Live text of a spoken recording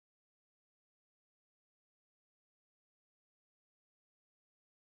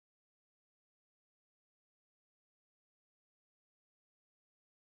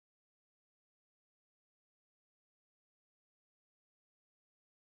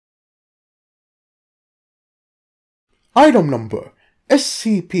Item Number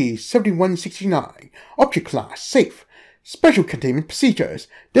SCP-7169 Object Class Safe. Special Containment Procedures.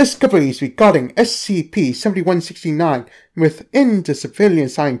 Discoveries regarding SCP-7169 within the civilian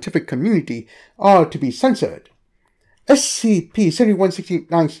scientific community are to be censored.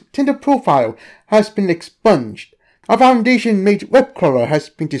 SCP-7169's Tinder profile has been expunged. A Foundation-made web crawler has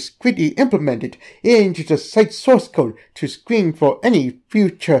been discreetly implemented into the site's source code to screen for any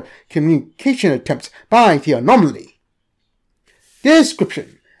future communication attempts by the anomaly.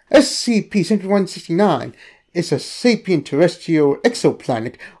 Description: SCP-7169 is a sapient terrestrial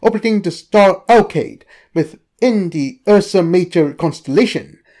exoplanet orbiting the star Alkaid within the Ursa Major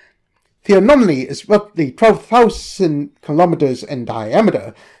constellation. The anomaly is roughly 12,000 kilometers in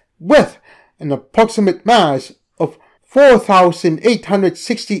diameter, with an approximate mass of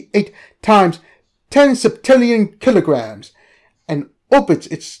 4,868 times 10 septillion kilograms, and orbits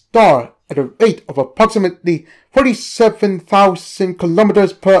its star at a rate of approximately 47,000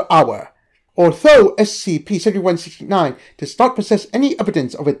 kilometers per hour. Although SCP-7169 does not possess any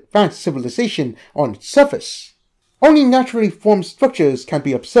evidence of advanced civilization on its surface, only naturally formed structures can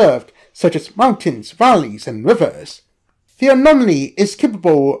be observed, such as mountains, valleys, and rivers. The anomaly is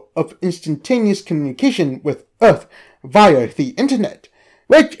capable of instantaneous communication with Earth via the Internet,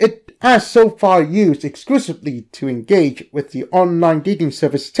 which it has so far used exclusively to engage with the online dating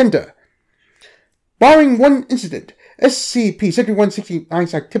service Tinder. Barring one incident,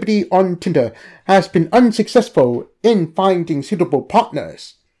 SCP-7169's activity on Tinder has been unsuccessful in finding suitable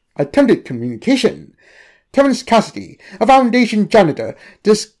partners. Attempted communication. Terrence Cassidy, a Foundation janitor,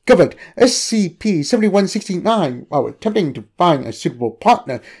 discovered SCP-7169 while attempting to find a suitable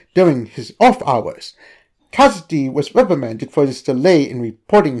partner during his off hours. Cassidy was reprimanded for his delay in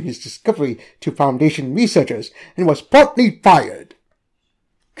reporting his discovery to Foundation researchers and was promptly fired.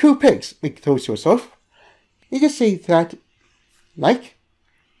 Cool pics, make those yourself. You can say that. Like?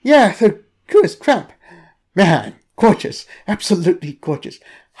 Yeah, they're cool as crap. Man, gorgeous. Absolutely gorgeous.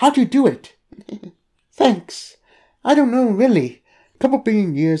 How'd you do it? Thanks. I don't know, really. Couple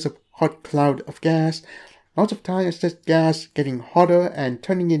billion years of hot cloud of gas. Lots of time it's just gas getting hotter and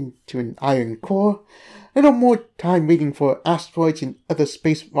turning into an iron core. A little more time waiting for asteroids and other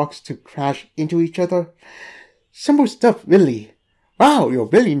space rocks to crash into each other. Simple stuff, really. Wow, you're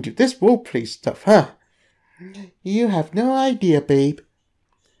really into this roleplay stuff, huh? You have no idea, babe.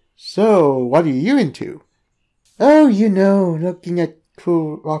 So, what are you into? Oh, you know, looking at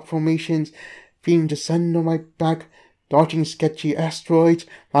cool rock formations, feeling the sun on my back, dodging sketchy asteroids,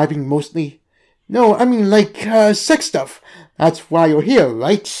 vibing mostly. No, I mean like, sex stuff. That's why you're here,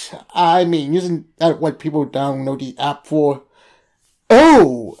 right? I mean, isn't that what people download the app for?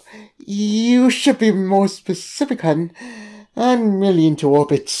 Oh, you should be more specific, hun. I'm really into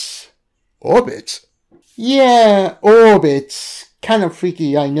orbits. Orbits? Yeah, orbits. Kind of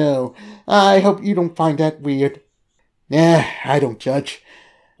freaky, I know. I hope you don't find that weird. Nah, I don't judge.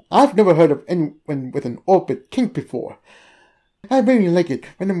 I've never heard of anyone with an orbit kink before. I really like it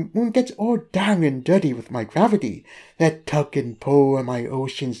when the moon gets all down and dirty with my gravity. That tug and pull on my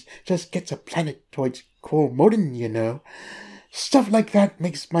oceans just gets a planet towards core modern, you know. Stuff like that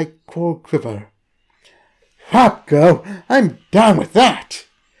makes my core quiver. Hop, girl, I'm down with that.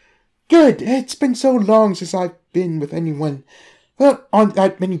 Good, it's been so long since I've been with anyone. There aren't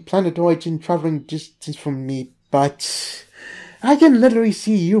that many planetoids in traveling distance from me, but I can literally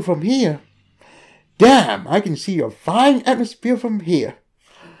see you from here. Damn, I can see your fine atmosphere from here.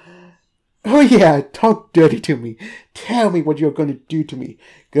 Oh yeah, talk dirty to me. Tell me what you're gonna do to me.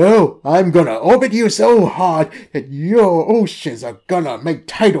 Go, I'm gonna orbit you so hard that your oceans are gonna make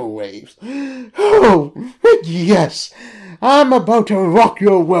tidal waves. Oh, yes, I'm about to rock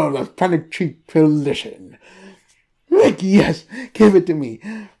your world with planetary collision. Yes, give it to me.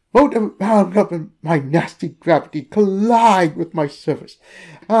 Float around up in my nasty gravity, collide with my surface.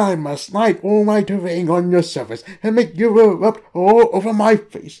 I must slide all my terrain on your surface and make you erupt all over my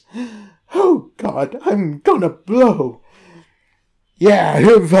face. Oh God, I'm gonna blow. Yeah,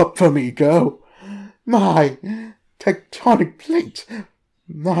 erupt for me, girl. My tectonic plates,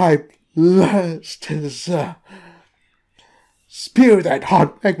 my blasters. Spew that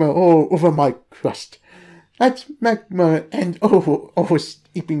hot magma all over my crust. That's magma and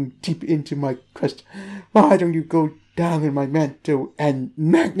seeping deep into my crust. Why don't you go down in my mantle and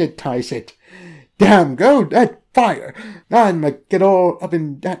magnetize it? Damn, girl, that fire! I'ma get all up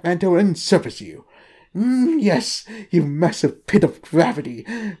in that mantle and surface you. Yes, you massive pit of gravity.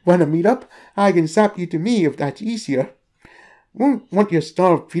 Wanna meet up? I can zap you to me if that's easier. Won't want your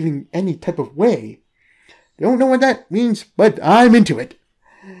star feeling any type of way. Don't know what that means, but I'm into it.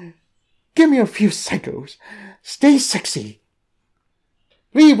 Give me a few cycles. Stay sexy.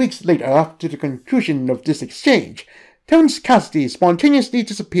 3 weeks later, after the conclusion of this exchange, Terence Cassidy spontaneously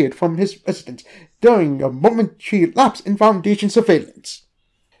disappeared from his residence during a momentary lapse in Foundation surveillance.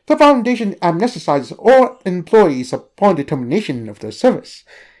 The Foundation amnestizes all employees upon the termination of their service.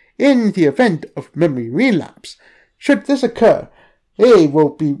 In the event of memory relapse, should this occur, they will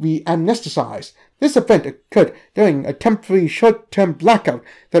be re-amnesticized. This event occurred during a temporary short-term blackout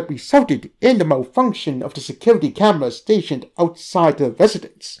that resulted in the malfunction of the security cameras stationed outside the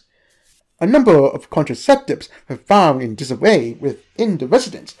residence. A number of contraceptives were found in disarray within the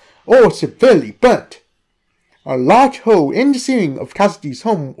residence, or severely burnt. A large hole in the ceiling of Cassidy's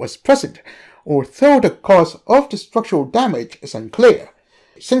home was present, although the cause of the structural damage is unclear.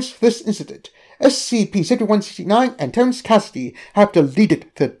 Since this incident, SCP-6169 and Terence Cassidy have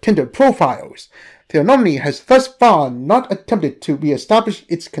deleted their Tinder profiles. The anomaly has thus far not attempted to re-establish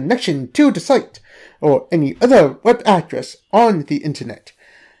its connection to the site, or any other web address on the internet.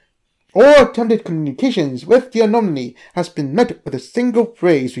 All attempted communications with the anomaly has been met with a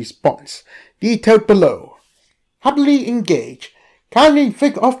single-phrase response, detailed below. Happily engage. Kindly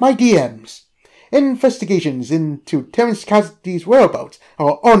flick off my DMs. Investigations into Terence Cassidy's whereabouts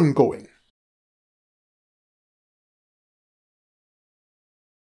are ongoing.